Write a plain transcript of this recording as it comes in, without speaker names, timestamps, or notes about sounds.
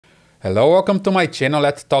Hello, welcome to my channel.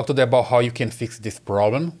 Let's talk today about how you can fix this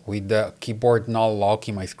problem with the keyboard not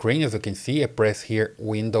locking my screen. As you can see, I press here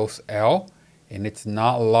Windows L and it's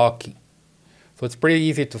not locking. So it's pretty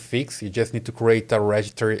easy to fix. You just need to create a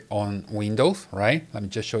registry on Windows, right? Let me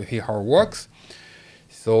just show you here how it works.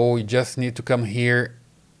 So you just need to come here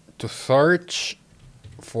to search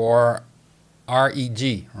for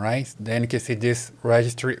REG, right? Then you can see this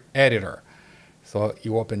registry editor. So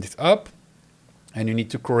you open this up and you need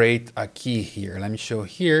to create a key here. Let me show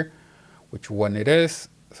here which one it is.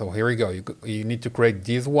 So here we go. You need to create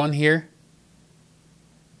this one here.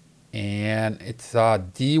 And it's a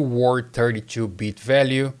D-word 32-bit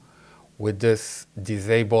value with this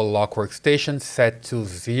disable lock workstation set to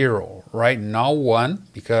 0, right? Not 1,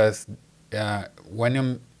 because when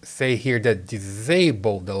you say here that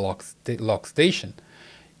disable the lock station,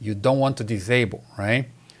 you don't want to disable, right?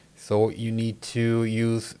 So you need to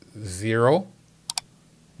use 0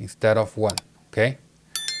 instead of 1, okay?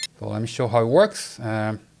 So let me show how it works.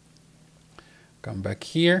 Come back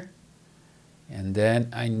here, and then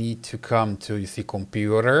I need to come to, you see,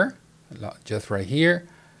 computer, just right here,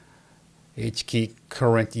 HKey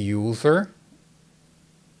current user.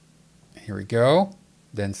 Here we go.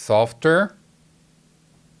 Then software,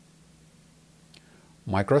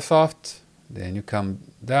 Microsoft. Then you come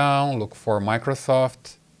down, look for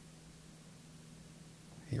Microsoft.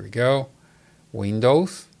 Here we go.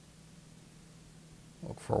 Windows.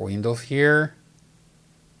 Look for Windows here.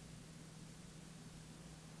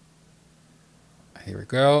 Here we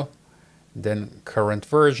go. Then current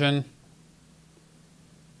version,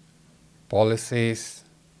 policies,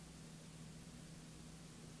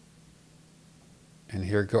 and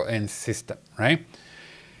here we go, and system, right?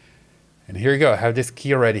 And here you go. I have this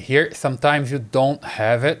key already here. Sometimes you don't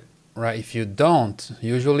have it, right? If you don't,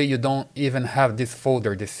 usually you don't even have this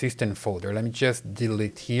folder, the system folder. Let me just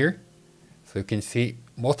delete here. So you can see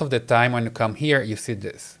most of the time when you come here, you see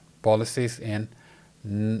this policies and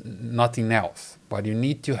nothing else. But you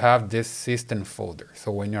need to have this system folder.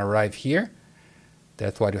 So when you arrive here,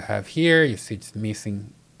 that's what you have here. You see it's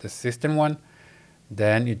missing the system one.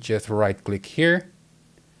 Then you just right click here,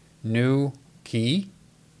 new key,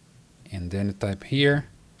 and then you type here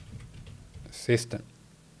system.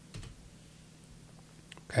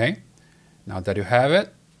 Okay, now that you have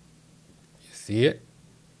it, you see it.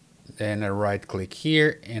 Then I right click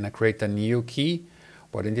here and I create a new key,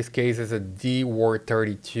 but in this case it's a D-word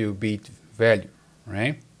 32-bit value,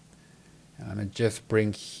 right? And I'm gonna just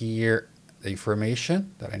bring here the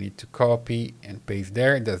information that I need to copy and paste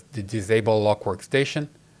there. That's the disable lock workstation.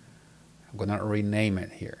 I'm gonna rename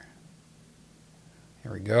it here.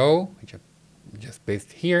 Here we go. Just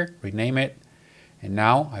paste here, rename it, and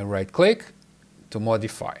now I right click to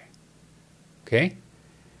modify. Okay,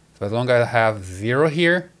 so as long as I have 0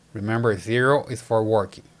 here, remember 0 is for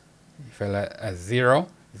working. If I let as 0,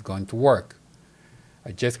 it's going to work.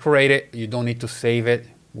 I just created it. You don't need to save it.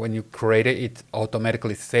 When you create it, it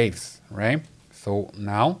automatically saves, right? So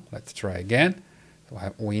now let's try again. So I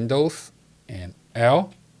have Windows and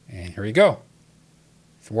L, and here we go.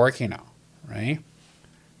 It's working now, right?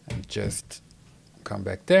 And just come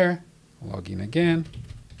back there, log in again.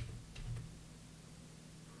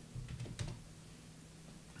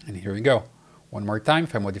 And here we go. One more time,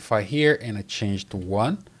 if I modify here and I change to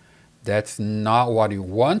 1, that's not what you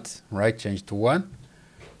want, right? Change to 1.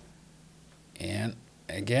 And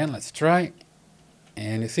again, let's try.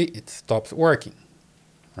 And you see, it stops working,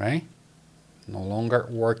 right? No longer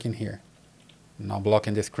working here. Not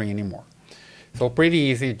blocking the screen anymore. So pretty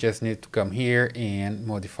easy, just need to come here and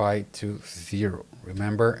modify to 0.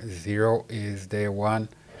 Remember, 0 is the one,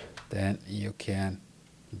 then you can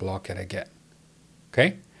block it again.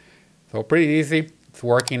 Okay? So pretty easy, it's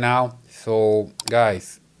working now. So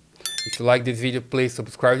guys, if you like this video, please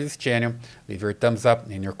subscribe to this channel, leave your thumbs up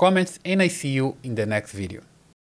and your comments, and I see you in the next video.